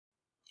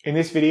In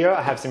this video,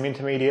 I have some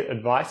intermediate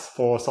advice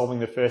for solving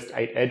the first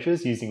 8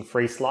 edges using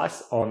free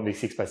slice on the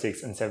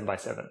 6x6 and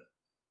 7x7.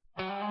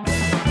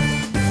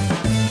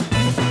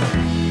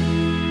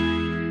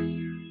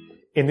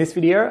 In this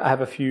video, I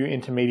have a few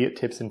intermediate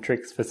tips and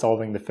tricks for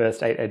solving the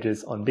first 8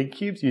 edges on big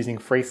cubes using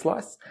free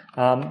slice.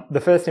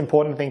 The first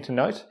important thing to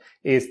note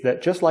is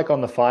that just like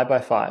on the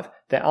 5x5,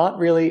 there aren't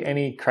really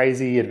any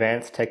crazy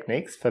advanced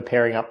techniques for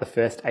pairing up the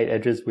first 8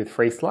 edges with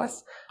free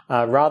slice.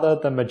 Rather,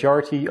 the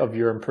majority of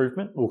your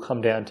improvement will come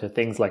down to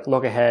things like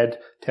log-ahead,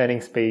 turning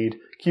speed,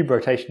 cube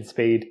rotation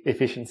speed,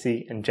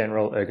 efficiency, and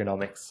general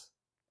ergonomics.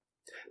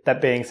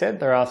 That being said,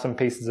 there are some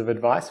pieces of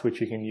advice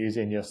which you can use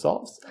in your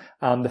solves.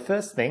 The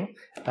first thing,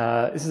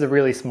 this is a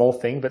really small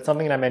thing, but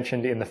something I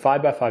mentioned in the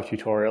 5x5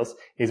 tutorials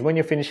is when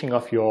you're finishing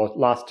off your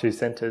last 2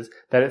 centers,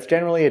 that it's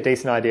generally a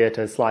decent idea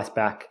to slice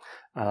back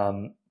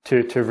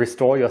to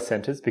restore your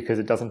centers because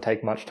it doesn't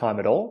take much time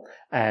at all,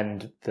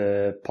 and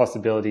the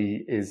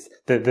possibility is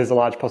that there's a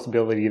large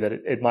possibility that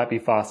it might be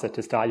faster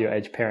to start your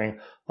edge pairing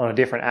on a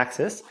different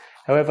axis.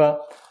 However,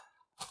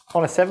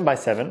 on a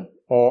 7x7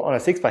 or on a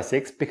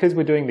 6x6, because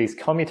we're doing these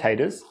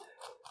commutators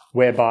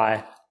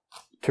whereby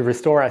to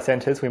restore our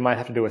centers we might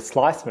have to do a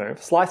slice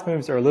move. Slice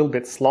moves are a little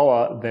bit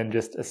slower than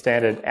just a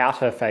standard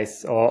outer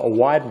face or a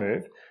wide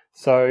move.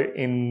 So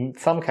in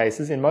some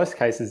cases, in most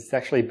cases, it's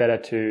actually better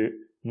to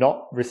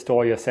not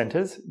restore your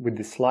centers with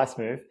this slice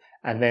move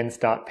and then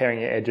start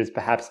pairing your edges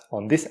perhaps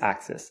on this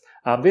axis.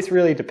 This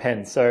really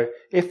depends. So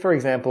if, for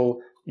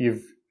example,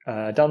 you've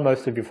done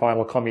most of your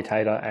final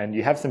commutator and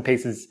you have some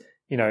pieces,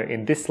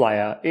 in this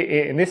layer,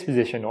 in this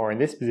position or in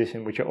this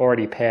position, which are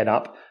already paired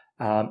up,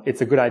 it's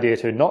a good idea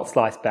to not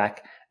slice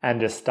back and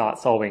just start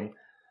solving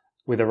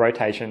with a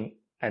rotation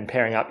and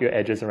pairing up your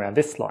edges around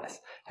this slice.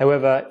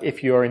 However,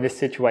 if you're in this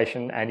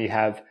situation and you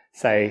have,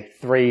 say,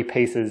 3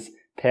 pieces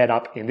paired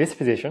up in this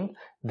position,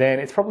 then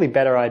it's probably a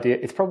better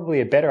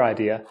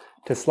idea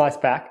to slice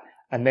back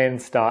and then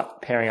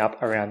start pairing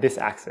up around this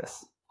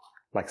axis,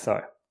 like so.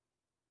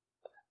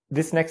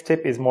 This next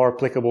tip is more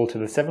applicable to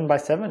the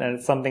 7x7, and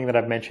it's something that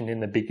I've mentioned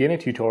in the beginner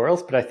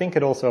tutorials, but I think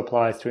it also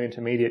applies to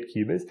intermediate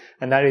cubers,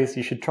 and that is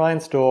you should try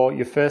and store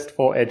your first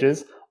 4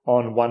 edges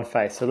on one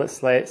face. So let's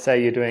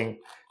say you're doing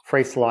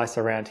free slice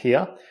around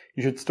here.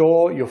 You should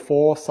store your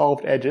 4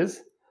 solved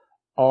edges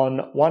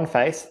on one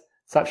face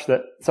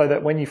so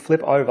that when you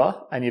flip over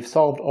and you've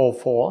solved all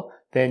 4,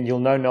 then you'll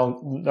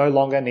no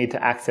longer need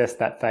to access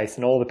that face,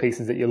 and all the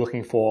pieces that you're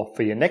looking for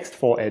your next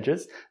 4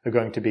 edges are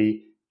going to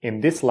be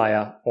in this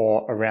layer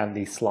or around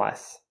the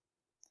slice.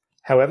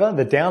 However,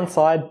 the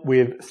downside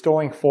with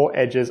storing 4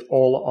 edges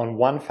all on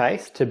one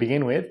face to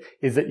begin with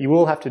is that you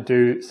will have to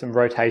do some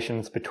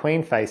rotations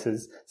between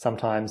faces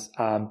sometimes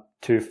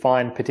to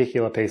find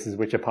particular pieces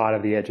which are part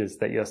of the edges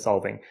that you're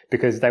solving,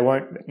 because they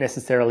won't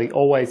necessarily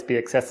always be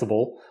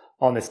accessible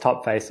on this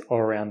top face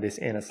or around this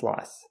inner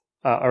slice,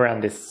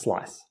 around this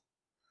slice.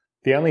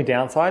 The only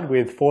downside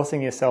with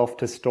forcing yourself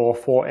to store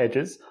 4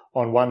 edges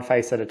on one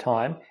face at a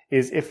time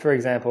is if, for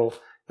example,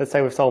 let's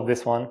say we've solved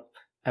this one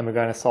and we're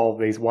going to solve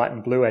these white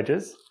and blue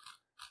edges,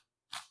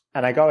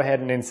 and I go ahead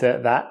and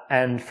insert that,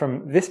 and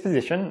from this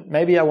position,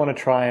 maybe I want to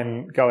try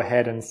and go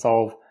ahead and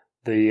solve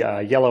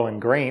the yellow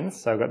and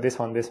greens. So I've got this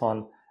one,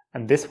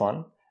 and this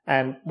one.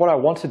 And what I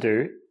want to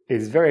do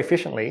is very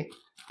efficiently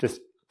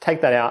just take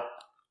that out,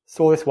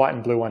 store this white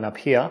and blue one up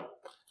here,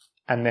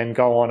 and then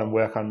go on and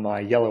work on my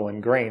yellow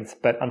and greens.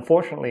 But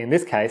unfortunately, in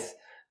this case,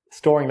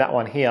 storing that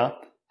one here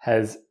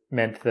has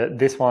meant that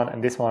this one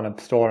and this one are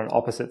stored on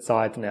opposite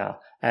sides now.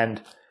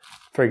 And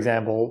for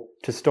example,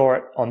 to store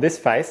it on this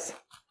face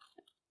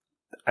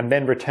and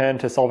then return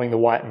to solving the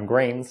white and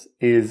greens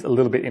is a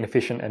little bit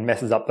inefficient and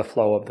messes up the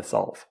flow of the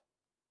solve.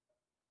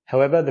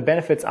 However, the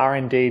benefits are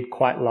indeed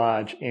quite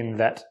large in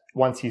that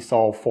once you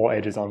solve 4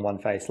 edges on one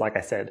face, like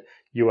I said,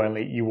 you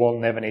will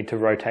never need to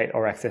rotate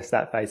or access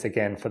that face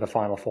again for the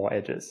final 4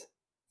 edges.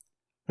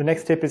 The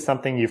next tip is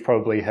something you've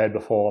probably heard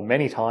before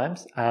many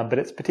times, but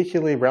it's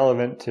particularly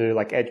relevant to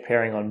edge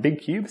pairing on big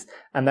cubes,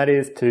 and that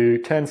is to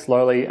turn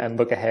slowly and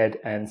look ahead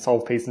and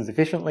solve pieces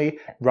efficiently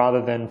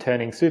rather than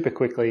turning super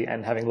quickly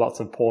and having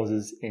lots of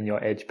pauses in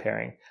your edge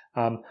pairing.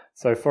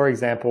 So for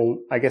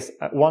example, I guess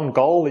one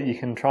goal that you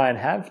can try and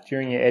have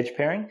during your edge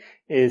pairing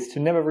is to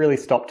never really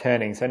stop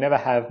turning. So never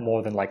have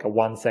more than a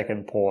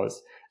 1-second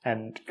pause,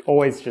 and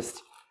always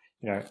just,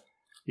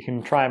 you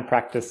can try and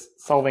practice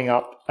solving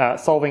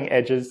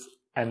edges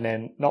and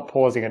then not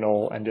pausing at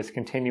all and just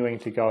continuing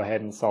to go ahead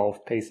and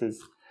solve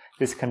pieces.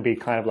 This can be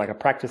kind of like a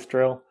practice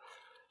drill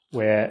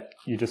where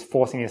you're just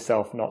forcing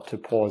yourself not to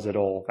pause at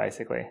all,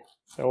 basically.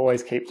 So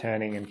always keep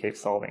turning and keep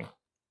solving.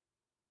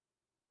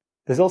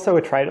 There's also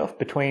a trade-off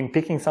between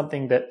picking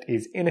something that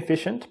is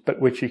inefficient but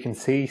which you can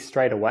see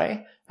straight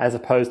away, as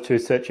opposed to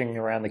searching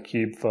around the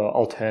cube for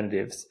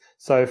alternatives.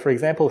 So for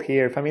example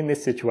here, if I'm in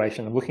this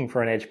situation, I'm looking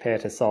for an edge pair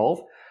to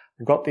solve,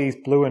 I've got these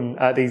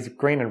these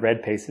green and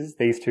red pieces,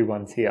 these 2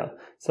 ones here.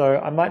 So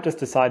I might just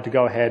decide to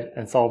go ahead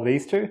and solve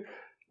these 2,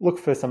 look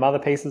for some other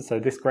pieces, so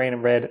this green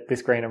and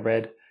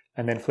red,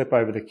 and then flip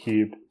over the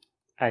cube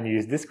and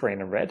use this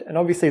green and red. And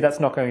obviously that's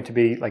not going to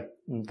be like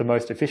the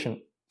most efficient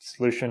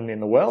solution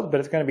in the world, but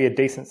it's going to be a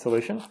decent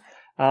solution.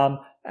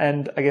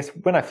 And I guess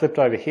when I flipped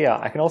over here,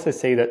 I can also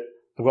see that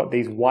I've got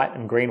these white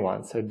and green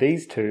ones. So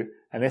these two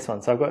and this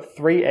one. So I've got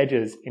 3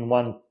 edges in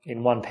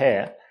one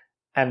pair,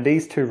 and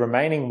these 2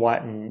 remaining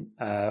white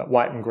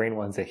and green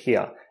ones are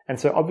here. And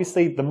so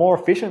obviously the more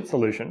efficient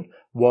solution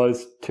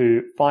was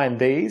to find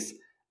these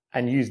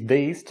and use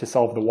these to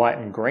solve the white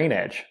and green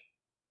edge.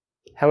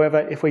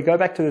 However, if we go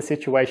back to the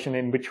situation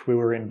in which we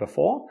were in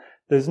before,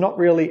 there's not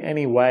really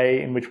any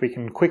way in which we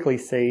can quickly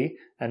see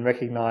and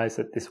recognize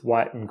that this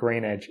white and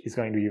green edge is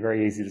going to be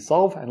very easy to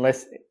solve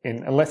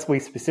unless we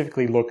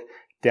specifically look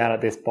down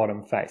at this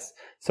bottom face.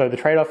 So the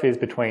trade-off is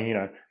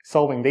between,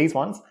 solving these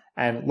ones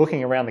and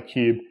looking around the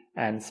cube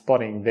and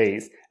spotting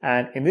these.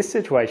 And in this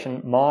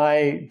situation,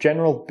 my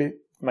general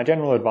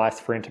advice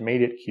for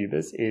intermediate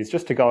cubers is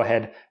just to go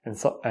ahead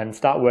and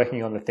start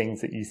working on the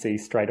things that you see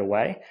straight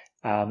away,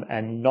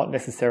 and not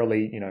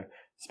necessarily,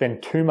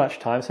 spend too much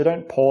time. So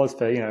don't pause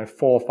for, 4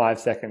 or 5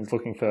 seconds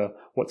looking for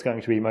what's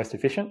going to be most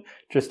efficient.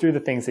 Just do the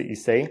things that you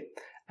see.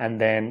 And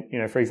then,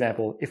 for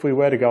example, if we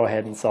were to go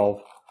ahead and solve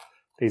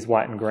these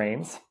white and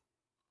greens,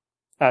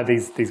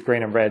 these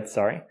green and red,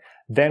 sorry,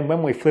 then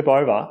when we flip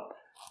over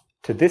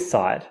to this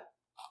side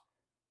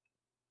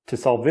to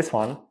solve this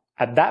one,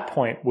 at that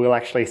point, we'll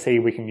actually see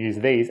we can use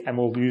these, and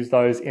we'll use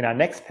those in our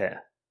next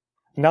pair.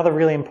 Another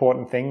really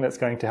important thing that's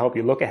going to help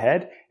you look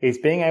ahead is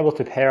being able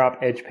to pair up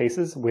edge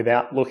pieces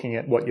without looking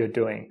at what you're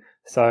doing.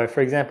 So for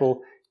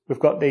example, we've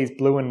got these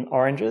blue and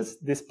oranges,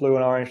 this blue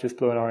and orange, this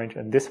blue and orange,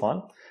 and this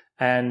one.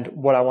 And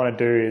what I want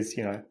to do is,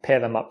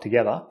 pair them up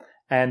together.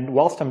 And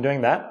whilst I'm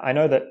doing that, I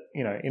know that,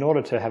 in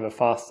order to have a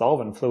fast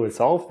solve and fluid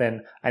solve,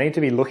 then I need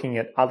to be looking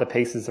at other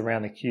pieces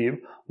around the cube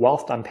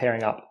whilst I'm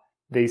pairing up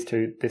these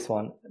 2, this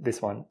one,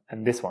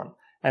 and this one.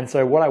 And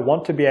so what I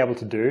want to be able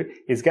to do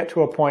is get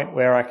to a point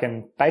where I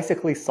can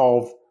basically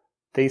solve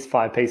these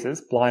 5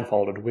 pieces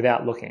blindfolded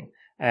without looking.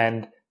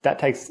 And that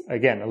takes,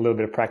 again, a little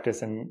bit of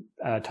practice and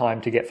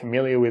time to get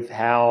familiar with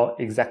how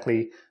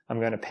exactly I'm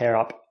going to pair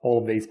up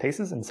all of these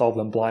pieces and solve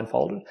them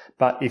blindfolded.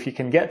 But if you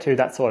can get to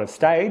that sort of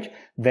stage,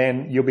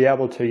 then you'll be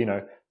able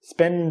to,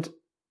 spend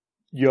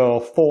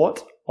your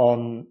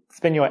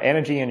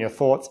energy and your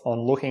thoughts on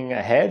looking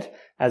ahead,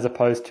 as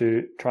opposed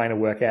to trying to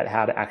work out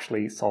how to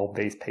actually solve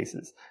these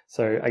pieces.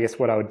 So I guess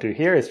what I would do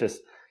here is just,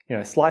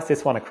 slice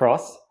this one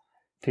across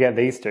to get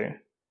these 2,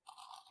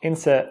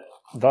 insert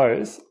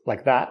those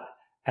like that,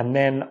 and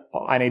then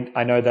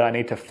I know that I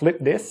need to flip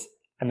this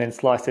and then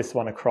slice this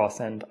one across,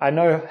 and I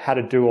know how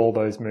to do all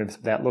those moves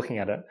without looking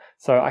at it.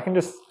 So I can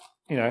just,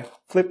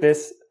 flip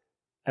this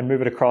and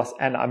move it across,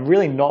 and I'm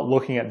really not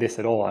looking at this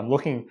at all. I'm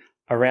looking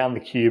around the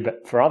cube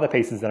for other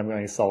pieces that I'm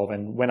going to solve.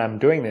 And when I'm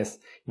doing this,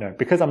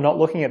 because I'm not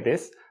looking at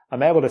this,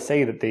 I'm able to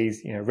see that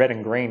these, red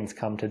and greens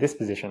come to this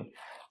position.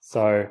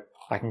 So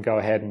I can go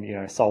ahead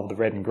and, solve the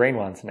red and green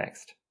ones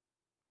next.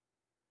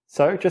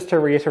 So just to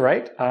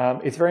reiterate,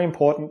 it's very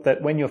important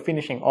that when you're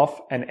finishing off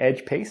an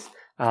edge piece,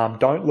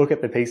 don't look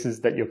at the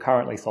pieces that you're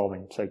currently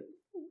solving. So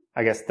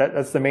I guess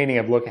that's the meaning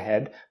of look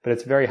ahead, but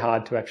it's very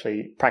hard to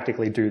actually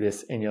practically do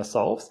this in your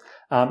solves.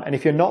 And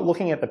if you're not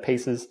looking at the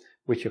pieces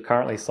which you're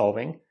currently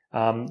solving,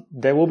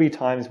 there will be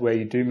times where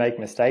you do make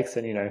mistakes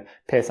and,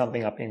 pair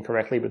something up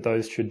incorrectly, but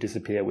those should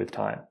disappear with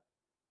time.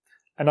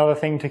 Another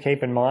thing to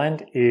keep in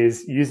mind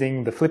is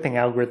using the flipping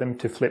algorithm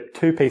to flip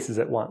 2 pieces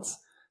at once.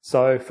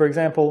 So for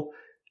example,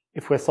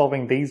 if we're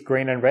solving these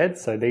green and red,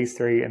 so these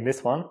 3 and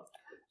this one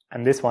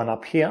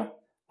up here,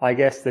 I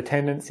guess the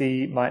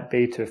tendency might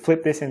be to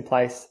flip this in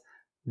place,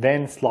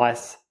 then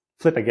slice,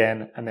 flip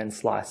again, and then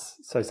slice.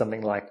 So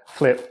something like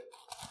flip,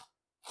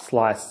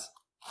 slice,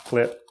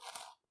 flip,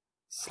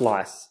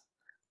 slice.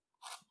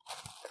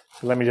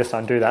 So let me just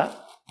undo that.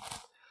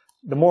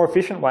 The more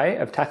efficient way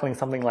of tackling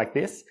something like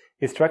this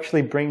is to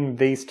actually bring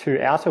these 2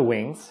 outer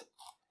wings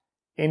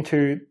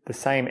into the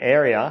same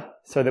area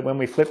so that when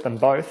we flip them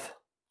both,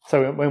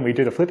 so when we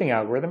do the flipping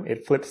algorithm,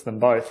 it flips them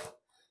both.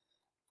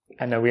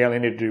 And then we only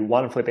need to do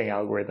 1 flipping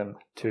algorithm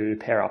to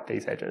pair up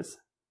these edges.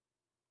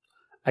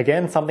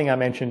 Again, something I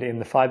mentioned in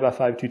the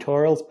 5x5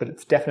 tutorials, but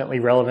it's definitely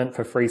relevant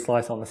for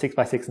FreeSlice on the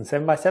 6x6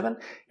 and 7x7,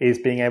 is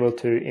being able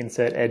to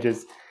insert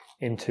edges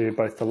into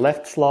both the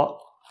left slot,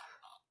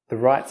 the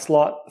right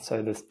slot,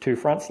 so there's 2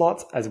 front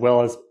slots, as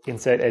well as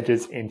insert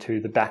edges into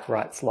the back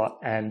right slot.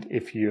 And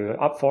if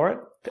you're up for it,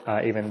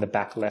 even the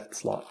back left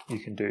slot, you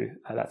can do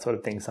that sort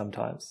of thing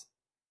sometimes.